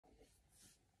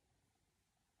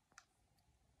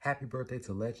Happy birthday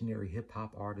to legendary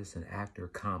hip-hop artist and actor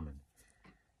Common.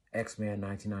 X-Man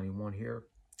 1991 here.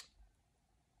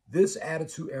 This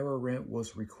Attitude Era rant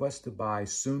was requested by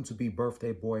soon-to-be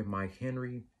birthday boy Mike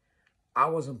Henry. I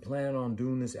wasn't planning on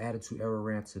doing this Attitude Era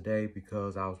rant today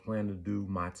because I was planning to do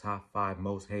my top 5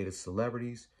 most hated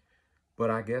celebrities. But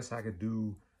I guess I could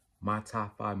do my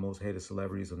top 5 most hated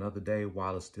celebrities another day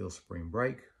while it's still spring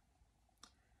break.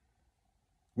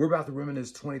 We're about to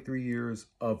reminisce 23 years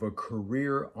of a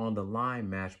career on the line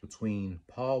match between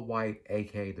Paul White,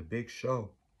 aka The Big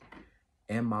Show,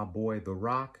 and my boy The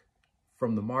Rock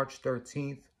from the March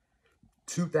 13th,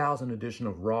 2000 edition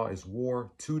of Raw is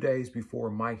War, 2 days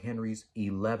before Mike Henry's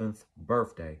 11th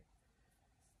birthday.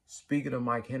 Speaking of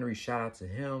Mike Henry, shout out to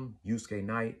him, Yusuke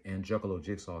Knight, and Juggalo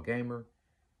Jigsaw Gamer.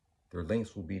 Their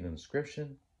links will be in the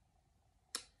description.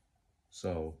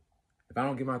 So, if I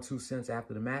don't get my 2 cents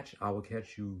after the match, I will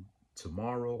catch you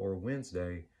tomorrow or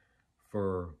Wednesday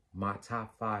for my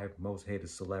top 5 most hated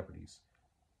celebrities.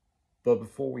 But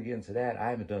before we get into that, I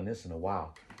haven't done this in a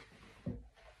while.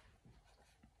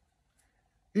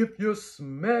 If you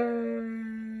smell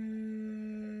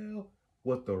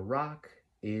what The Rock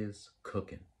is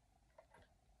cooking.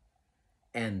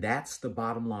 And that's the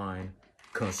bottom line,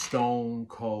 'cause Stone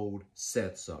Cold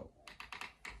said so.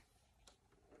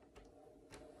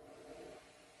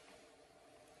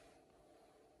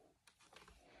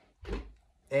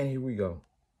 And here we go.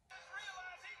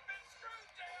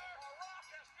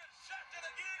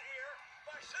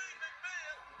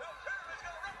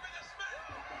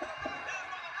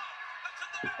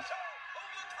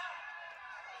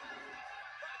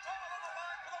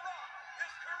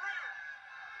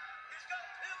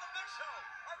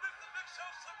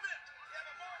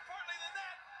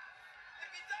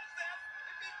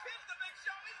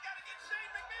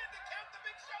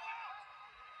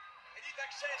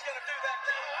 Shane's going to do that.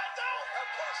 No, I don't. Of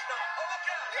course not. Oh, look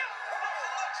out. Yeah.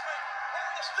 Luxman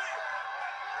on the steal.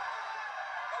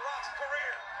 The Rock's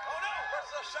career. Oh, no.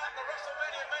 Versus a shot in the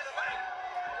WrestleMania main event.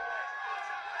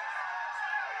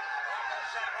 Rock got a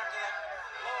shot right to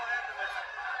the lower abdomen.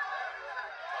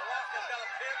 The Rock has got to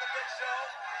pin the Big Show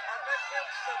or make him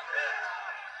submit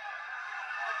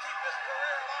to keep his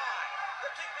career alive, to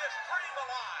keep his dream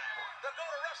alive, to go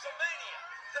to WrestleMania,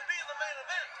 to be in the main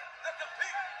event, to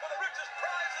compete for the richest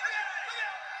prize in the game.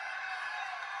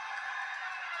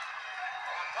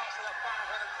 I'm tossing a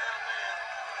 500-pound man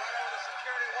right over the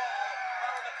security wall,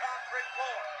 right on the concrete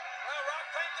floor. Well, Rock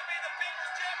claimed to be the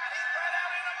people's champion. He's right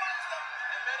out in amongst them.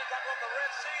 And many talk about the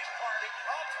Red Seas party.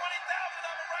 All 20,000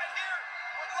 of them right here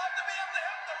would love to be able to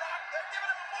help The Rock. They're giving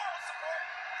him a moral support.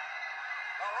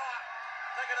 The Rock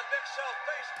taking a Big Show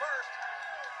face first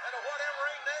into whatever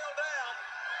ain't nailed down.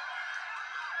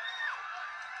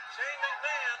 Shane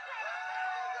McMahon,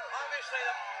 obviously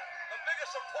the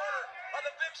biggest supporter of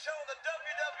the Big Show in the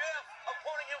WWF,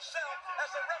 appointing himself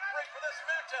as the referee for this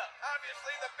matchup.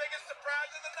 Obviously the biggest surprise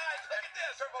of the night. Look at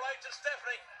this. Triple H and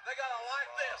Stephanie, they gotta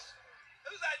like this.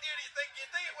 Whose idea do you think? Do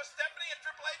you think it was Stephanie and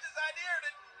Triple H's idea, or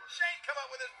did Shane come up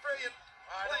with this brilliant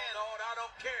plan? I don't know, and I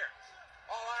don't care.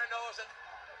 All I know is that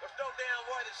there's no damn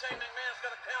way that Shane McMahon's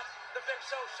going to count the Big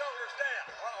Show's shoulders down.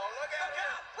 Uh-oh, look out. Look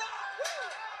out. Rock! Woo!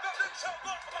 The Big Show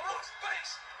going for the Rock's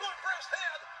face, going for his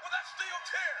head with that steel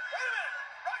chair. Wait a minute.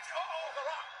 Rock! Uh-oh, the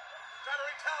Rock trying to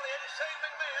retaliate as Shane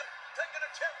McMahon taking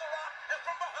a chair from the Rock, and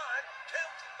from behind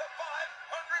counts the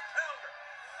 500-pounder.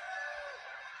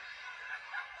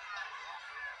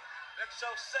 Big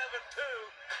Show 7'2".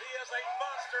 He is a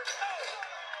monster.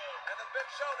 Oh! And the Big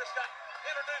Show just got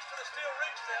introduced to the steel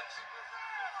ring steps.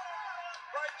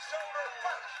 Right shoulder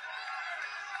first.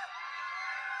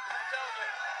 I'm telling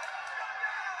you.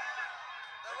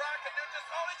 The Rock can do just,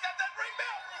 oh, he's got that ring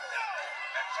bell. No!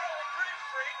 Big Show on Dream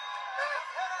Street. In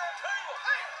front of the table.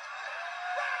 Hey!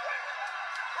 Rock right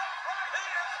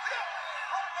hands.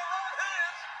 Rock the right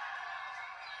hands.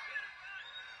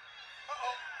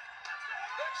 Uh-oh.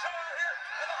 Big Show out here.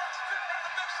 And the Rock's spitting on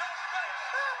the Big Show's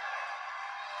face.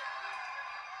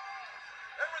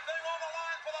 Everything on the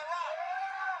line for the Rock.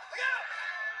 Look out!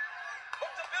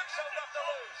 What's the Big Show got to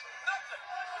lose? Nothing.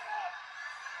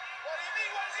 What do you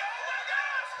mean? What is he? Oh my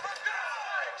God! For God's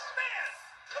sakes, man!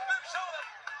 The Big Show, that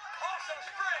awesome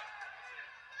strength.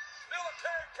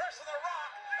 Military pressing the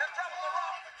Rock and dropping the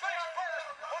Rock face first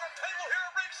on a table here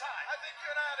at ringside. I think you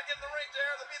and I ought to get in the ring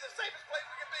there. That'll be the safest place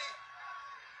we can be.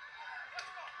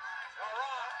 The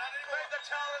Rock made the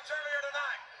challenge earlier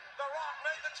tonight. The Rock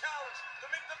made the challenge to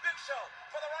meet the Big Show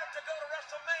for the right to go to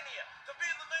WrestleMania, to be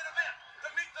in the main event, to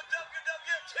meet the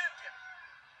WWF champion.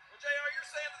 Well, JR, you're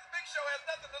saying that the Big Show has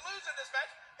nothing to lose in this match.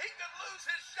 He could lose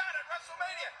his shot at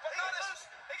WrestleMania.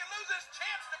 He could lose his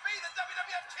chance to be the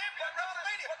WWF champion at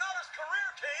WrestleMania. But not his career,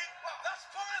 King. Well, that's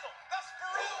final. That's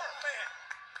forever, man.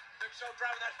 Big Show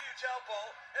driving that huge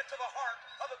elbow into the heart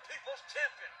of the People's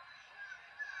Champion.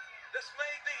 This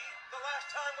may be the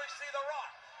last time we see The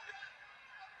Rock.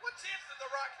 What chance did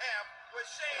The Rock have with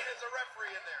Shane as a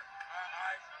referee in there?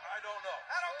 I don't know.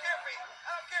 I don't care if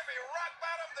he rock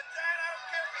bottomed the giant. I don't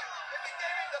care if he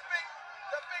gave him the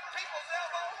big people's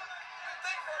elbow. You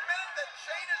think for a minute that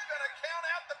Shane is going to count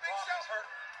out the Big Show? Hurt.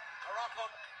 The Rock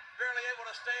barely able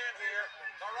to stand here.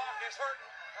 The Rock is hurting.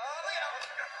 Oh, look out.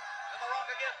 And The Rock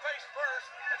again face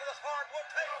first into this hardwood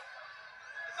table.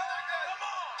 No, come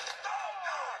on. No,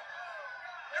 God.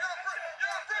 You're gonna break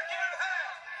him in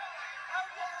half.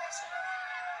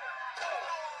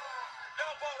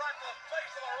 Elbow right to the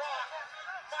face of The Rock.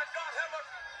 My God, how much...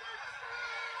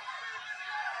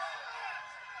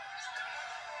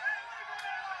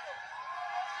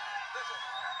 This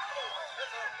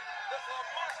is a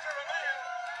monster of a man.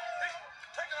 He's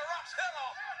taking The Rock's head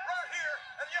off right here,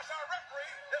 and yes, our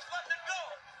referee is letting it go.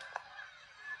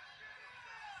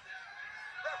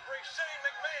 Referee Shane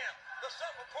McMahon, the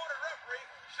self-reported referee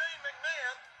Shane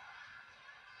McMahon.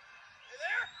 You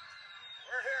there?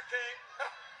 We're here, King.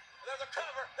 There's a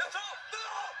cover. It's off. No!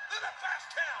 There's a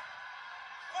fast count.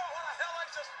 Oh, what the hell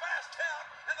is this fast count?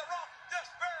 And The Rock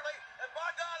just barely, and by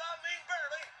God, I mean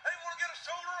barely, ain't want to get a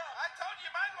shoulder up. I told you,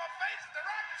 you might as well face it. The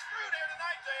Rock is screwed here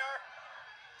tonight, JR.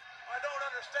 I don't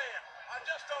understand. I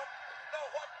just don't know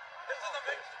what is in the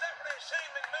big Stephanie and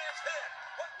Shane McMahon's head.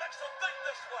 What makes them think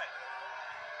this way?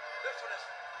 This one is...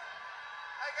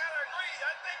 I gotta agree.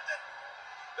 I think that...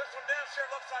 This one damn sure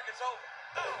looks like it's over.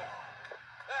 No!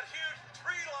 That huge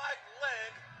tree-like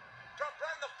leg dropped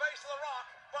right in the face of The Rock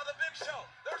by the Big Show.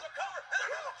 There's a cover, and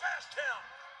there's a fast count.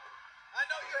 I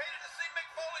know you hated to see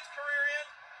Mick Foley's career end,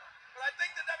 but I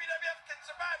think the WWF can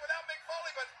survive without Mick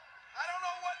Foley, but I don't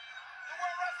know what the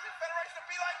World Wrestling Federation would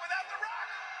be like without The Rock.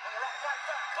 And The Rock fight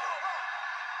back. Come on, Rock.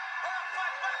 Rock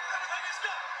fight back with everything he's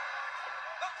got.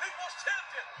 The People's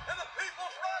Champion and the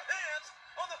People's right hands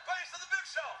on the face of the Big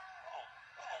Show. No.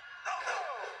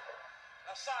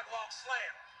 A sidewalk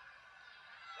slam.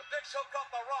 The Big Show caught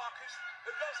The Rock,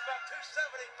 who goes about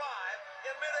 275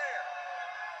 in midair.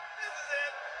 This is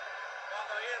it. Well,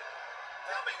 no,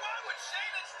 tell me, why would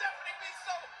Shane and Stephanie be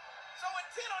so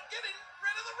intent on getting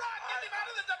rid of The Rock, getting him out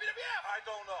of the WWF? I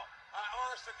don't know.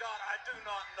 Honest to God, I do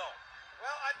not know.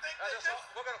 Well, I think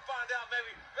we're going to find out.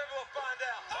 Maybe we'll find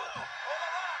out. Oh,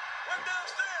 The Rock went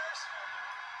downstairs.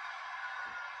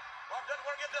 Rock doesn't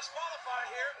want to get disqualified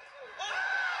here. Oh,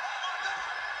 my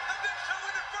God. The Big Show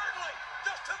inadvertently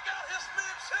just took out his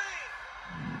man Shane.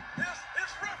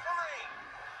 His referee.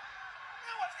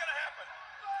 Now what's going to happen?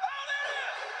 Oh, there it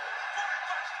is. Forward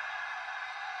punch.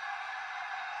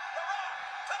 The Rock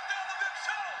took down the Big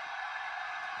Show.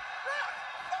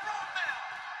 The Rock now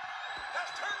has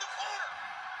turned the corner.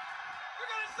 We're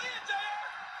going to see it, JR.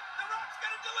 The Rock's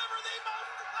going to deliver the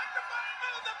most electrifying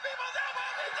move. The People's Elbow.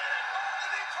 He did it.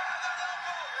 Did he try that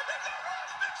elbow? It's over on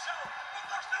the Big Show, but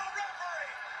there's no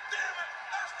referee. Damn it,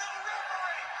 there's no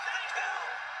referee. Shane, count.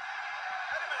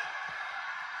 Wait a minute.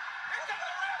 Here comes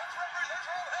the ref. There's referee. There's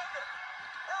Earl Hebner.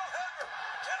 Earl Hebner.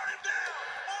 Count him down.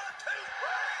 1, 2, 3.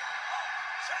 Oh,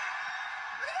 Shane.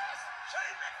 Look at this.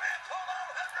 Shane McMahon pulled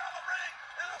Earl Hebner out of the ring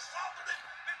and assaulted him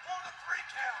before the 3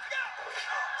 count.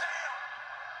 Oh, damn.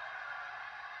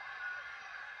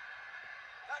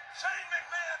 Shane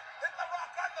McMahon hit The Rock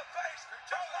right in the face,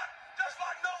 just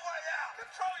like no way out.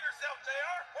 Control yourself,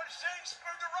 JR. When Shane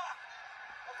screwed The Rock.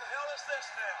 What the hell is this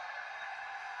now?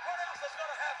 What else is going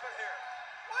to happen here?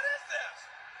 What is this?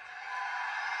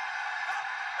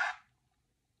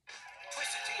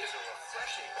 Twisted Tea is a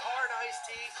refreshing hard iced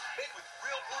tea made with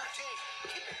real brew tea.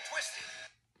 Keep it twisted.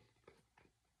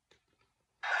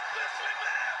 That's Vince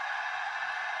McMahon!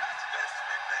 That's Vince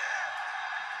McMahon!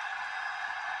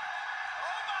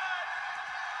 Oh my!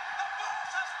 The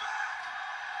boss is back!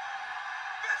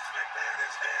 Vince McMahon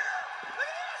is here! Look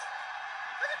at this!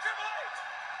 Look at Triple H!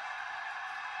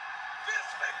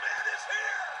 Vince McMahon is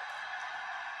here!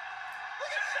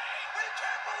 Look at Shane! We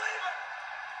can't believe it!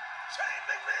 Shane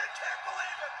McMahon can't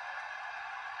believe it!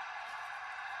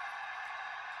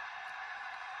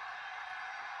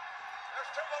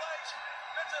 There's Triple H,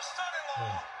 Vince's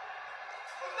son-in-law.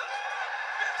 Vince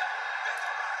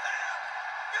a right hand!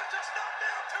 Vince just knocked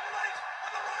down Triple H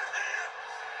with the right hand!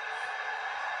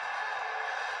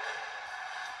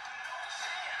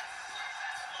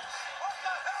 What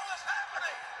the hell is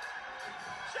happening?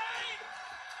 Shane!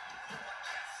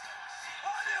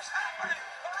 What is happening?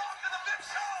 The Rock and the Big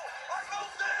Show are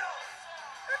moved down!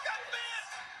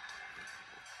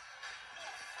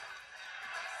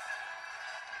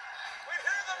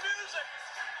 music.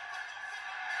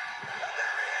 And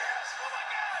there he is. Oh my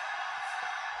God.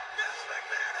 Vince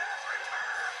McMahon has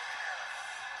returned.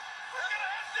 We're going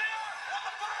to have JR.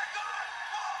 Oh my God.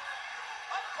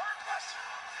 Oh, on purpose.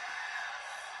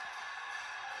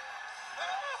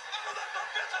 Oh, look at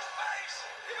Vince's face.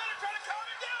 You better try to calm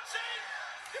him down, Shane.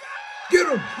 You better. Get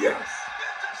him! Yes!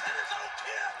 Vince has hit his own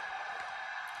kid.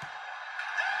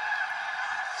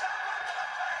 Shot right to the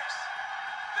face.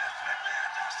 Vince McMahon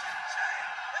just hit Shane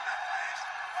in the face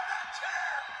with that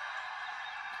chair.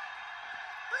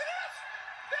 Look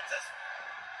at this.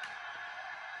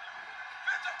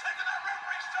 Vince has taken that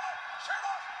referee's shirt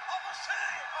off the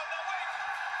Shane. Oh, no, wait.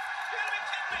 You gotta be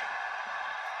kidding me.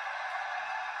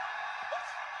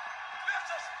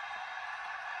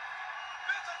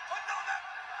 Vince is putting on that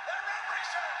referee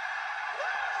shirt.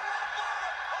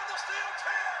 On the steel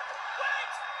chair.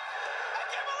 Wait! I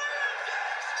can't believe it!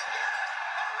 Yes!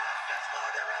 The Rock is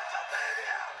going to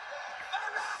WrestleMania! The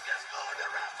Rock is going to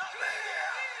WrestleMania!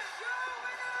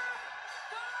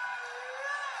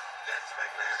 Vince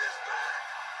McMahon is back!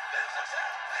 Vince has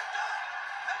picked up!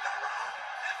 And The Rock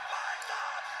is by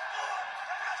God going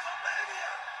to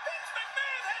WrestleMania! Vince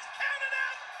McMahon has counted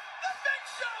out the Big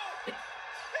Show!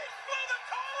 He blew the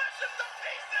coalition to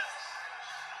pieces!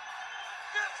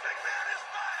 Vince McMahon is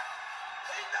back!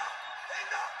 He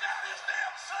knocked out his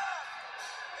damn son!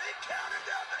 He counted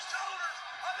down the shoulders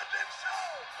of the Big Show!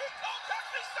 He called Chuck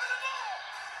his son-in-law!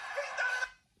 He's done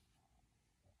it!